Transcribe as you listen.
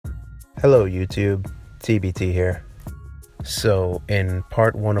Hello YouTube, TBT here. So in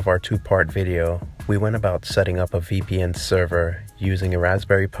part 1 of our 2-part video, we went about setting up a VPN server using a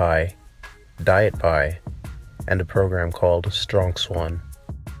Raspberry Pi, Diet Pi, and a program called StrongSwan.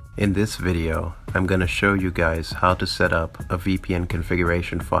 In this video, I'm going to show you guys how to set up a VPN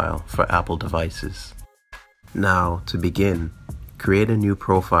configuration file for Apple devices. Now, to begin, create a new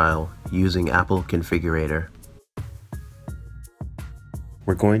profile using Apple Configurator.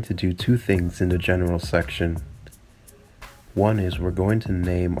 We're going to do two things in the general section. One is we're going to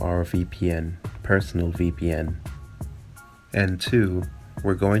name our VPN personal VPN. And two,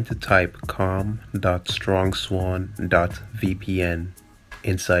 we're going to type com.strongswan.vpn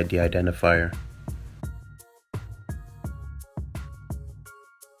inside the identifier.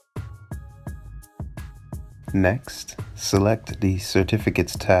 Next, select the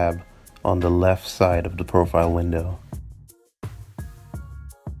Certificates tab on the left side of the profile window.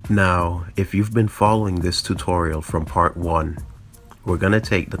 Now, if you've been following this tutorial from part 1, we're going to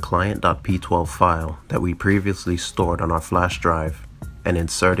take the client.p12 file that we previously stored on our flash drive and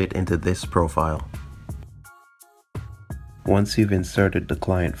insert it into this profile. Once you've inserted the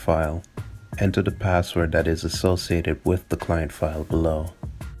client file, enter the password that is associated with the client file below.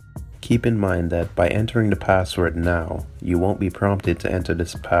 Keep in mind that by entering the password now, you won't be prompted to enter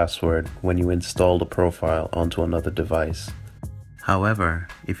this password when you install the profile onto another device. However,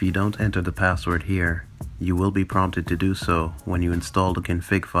 if you don't enter the password here, you will be prompted to do so when you install the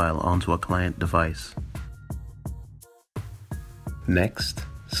config file onto a client device. Next,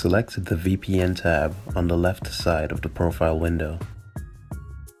 select the VPN tab on the left side of the profile window.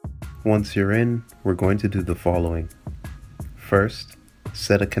 Once you're in, we're going to do the following. First,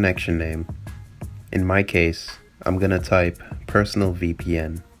 set a connection name. In my case, I'm going to type personal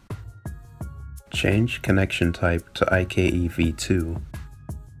VPN. Change connection type to IKEv2.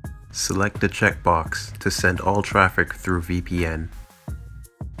 Select the checkbox to send all traffic through VPN.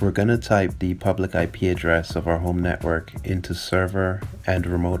 We're going to type the public IP address of our home network into server and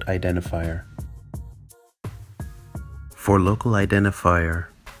remote identifier. For local identifier,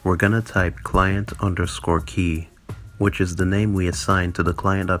 we're going to type client_key, which is the name we assigned to the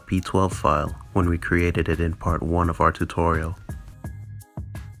client.p12 file when we created it in part 1 of our tutorial.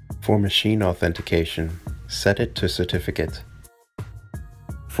 For machine authentication, set it to certificate.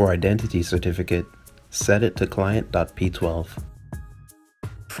 For identity certificate, set it to client.p12.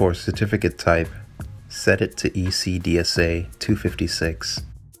 For certificate type, set it to ECDSA 256.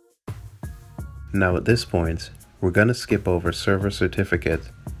 Now at this point, we're going to skip over server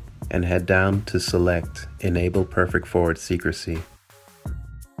certificate and head down to select Enable Perfect Forward Secrecy.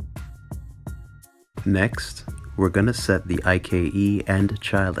 Next, we're going to set the IKE and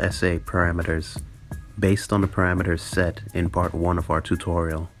child SA parameters based on the parameters set in part 1 of our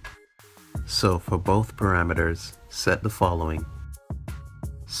tutorial. So for both parameters, set the following.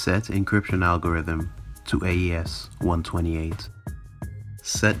 Set encryption algorithm to AES 128.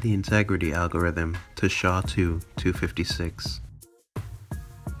 Set the integrity algorithm to SHA-2 256.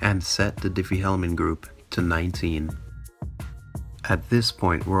 And set the Diffie-Hellman group to 19. At this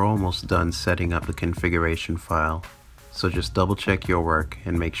point, we're almost done setting up the configuration file, so just double check your work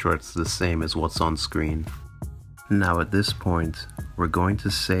and make sure it's the same as what's on screen. Now at this point, we're going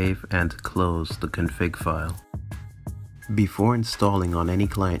to save and close the config file. Before installing on any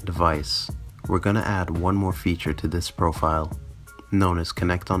client device, we're going to add one more feature to this profile, known as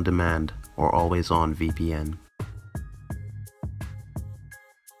Connect on Demand or Always On VPN.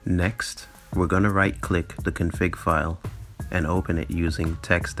 Next, we're going to right-click the config file and open it using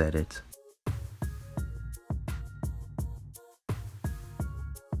TextEdit.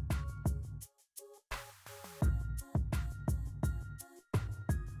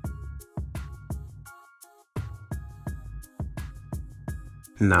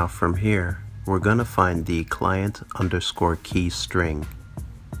 Now from here, we're going to find the client_key string.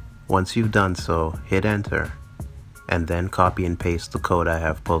 Once you've done so, hit enter, and then copy and paste the code I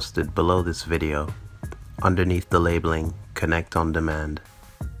have posted below this video, underneath the labeling Connect on Demand.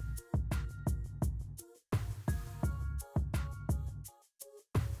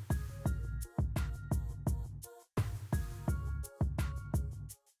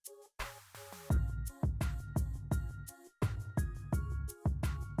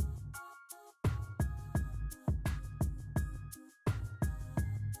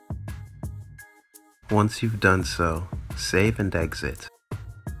 Once you've done so, save and exit.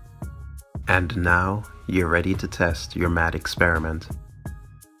 And now, you're ready to test your mad experiment.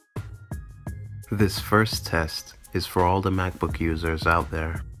 This first test is for all the MacBook users out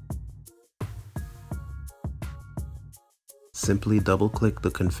there. Simply double-click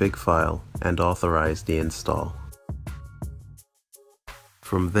the config file and authorize the install.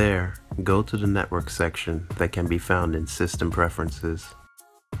 From there, go to the network section that can be found in System Preferences.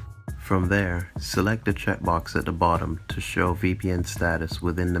 From there, select the checkbox at the bottom to show VPN status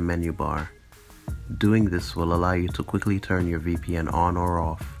within the menu bar. Doing this will allow you to quickly turn your VPN on or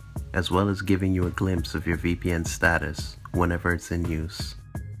off, as well as giving you a glimpse of your VPN status whenever it's in use.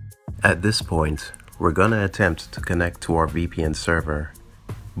 At this point, we're gonna attempt to connect to our VPN server,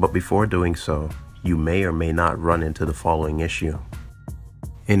 but before doing so, you may or may not run into the following issue.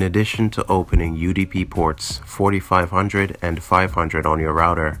 In addition to opening UDP ports 4500 and 500 on your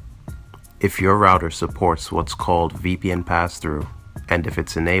router, if your router supports what's called VPN pass-through, and if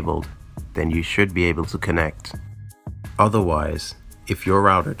it's enabled, then you should be able to connect. Otherwise, if your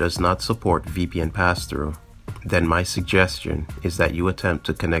router does not support VPN pass-through, then my suggestion is that you attempt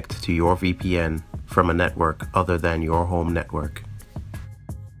to connect to your VPN from a network other than your home network.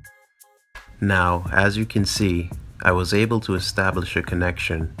 Now, as you can see, I was able to establish a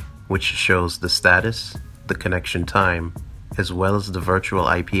connection which shows the status, the connection time, as well as the virtual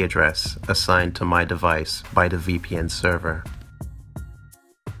IP address assigned to my device by the VPN server.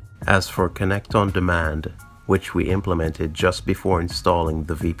 As for Connect on Demand, which we implemented just before installing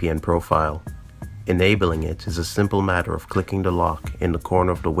the VPN profile, enabling it is a simple matter of clicking the lock in the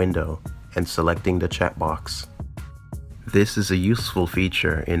corner of the window and selecting the checkbox. This is a useful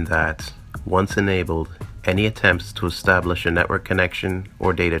feature in that, once enabled, any attempts to establish a network connection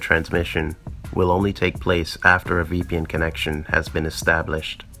or data transmission will only take place after a VPN connection has been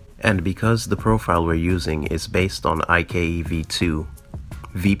established. And because the profile we're using is based on IKEv2,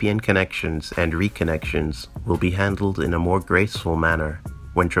 VPN connections and reconnections will be handled in a more graceful manner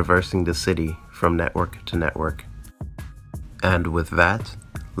when traversing the city from network to network. And with that,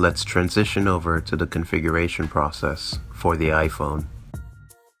 let's transition over to the configuration process for the iPhone.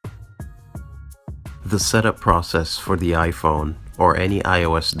 The setup process for the iPhone or any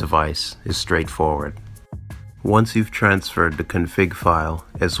iOS device is straightforward. Once you've transferred the config file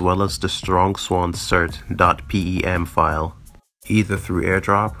as well as the StrongSwanCert.pem file, either through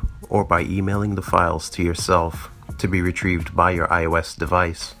AirDrop or by emailing the files to yourself to be retrieved by your iOS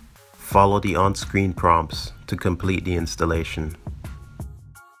device, follow the on-screen prompts to complete the installation.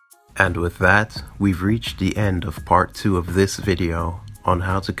 And with that, we've reached the end of part 2 of this video on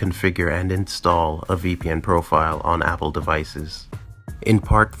how to configure and install a VPN profile on Apple devices. In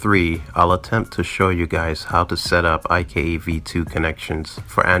part 3, I'll attempt to show you guys how to set up IKEv2 connections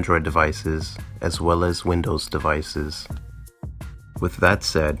for Android devices as well as Windows devices. With that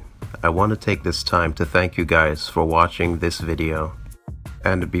said, I want to take this time to thank you guys for watching this video.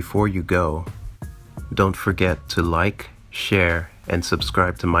 And before you go, don't forget to like, share, and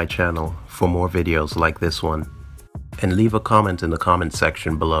subscribe to my channel for more videos like this one. And leave a comment in the comment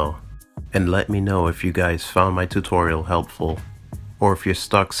section below. And let me know if you guys found my tutorial helpful, or if you're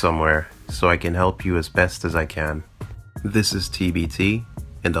stuck somewhere so I can help you as best as I can. This is TBT,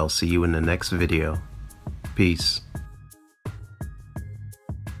 and I'll see you in the next video. Peace.